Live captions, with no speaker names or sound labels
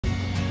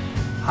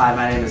Hi,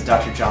 my name is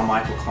Dr.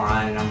 Jon-Michael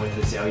Cline and I'm with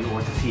Azalea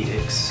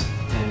Orthopedics,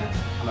 and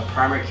I'm a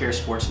primary care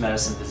sports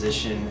medicine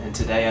physician, and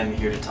today I'm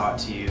here to talk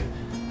to you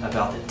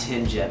about the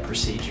TenJet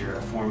procedure,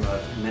 a form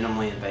of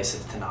minimally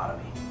invasive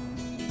tenotomy.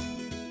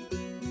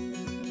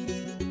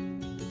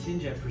 The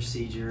TenJet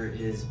procedure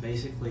is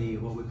basically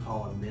what we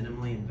call a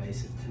minimally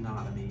invasive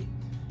tenotomy,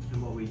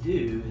 and what we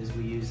do is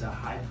we use a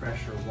high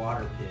pressure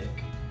water pick,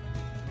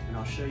 and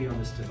I'll show you on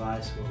this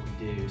device what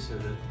we do. So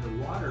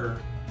the water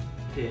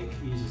pick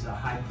uses a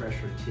high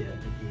pressure tip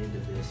at the end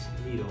of this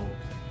needle,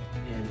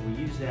 and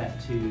we use that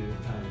to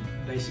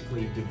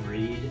basically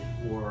debride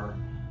or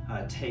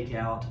take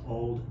out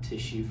old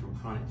tissue from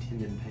chronic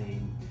tendon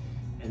pain.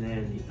 And then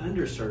in the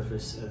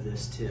undersurface of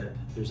this tip,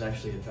 there's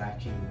actually a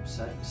vacuum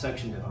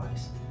suction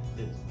device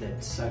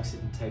that sucks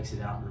it and takes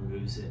it out and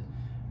removes it.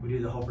 We do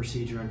the whole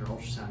procedure under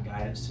ultrasound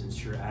guidance to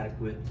ensure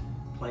adequate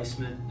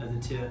placement of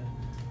the tip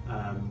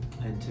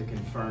and to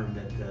confirm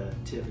that the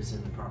tip is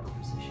in the proper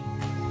position.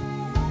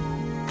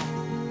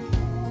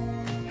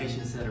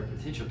 Patients that are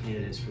potential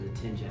candidates for the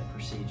TenJet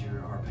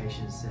procedure are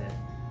patients that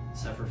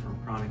suffer from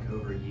chronic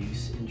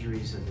overuse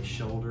injuries of the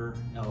shoulder,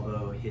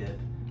 elbow, hip,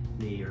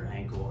 knee, or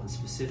ankle, and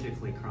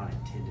specifically chronic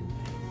tendon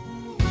pain.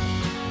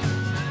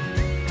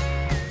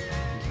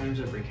 In terms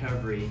of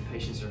recovery,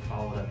 patients are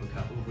followed up a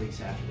couple of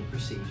weeks after the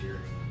procedure.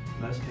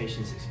 Most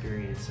patients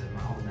experience a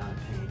mild amount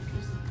of pain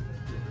because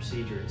the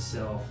procedure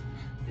itself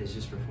is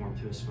just performed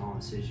through a small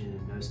incision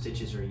and no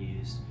stitches are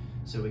used.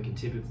 So we can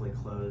typically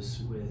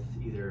close with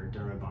either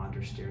dermabond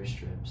or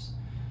Steri-Strips.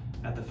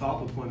 At the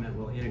follow-up appointment,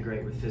 we'll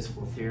integrate with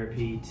physical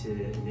therapy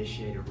to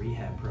initiate a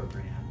rehab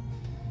program.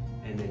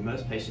 And then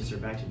most patients are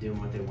back to doing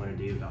what they want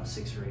to do about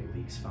 6 or 8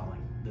 weeks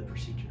following the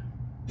procedure.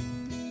 So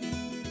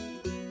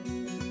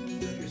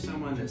if you're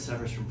someone that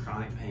suffers from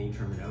chronic pain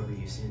from an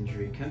overuse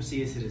injury, come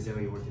see us at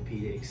Azalea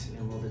Orthopedics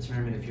and we'll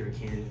determine if you're a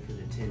candidate for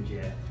the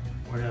TenJet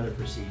or another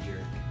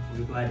procedure.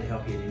 We'll be glad to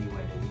help you in any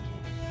way that we can.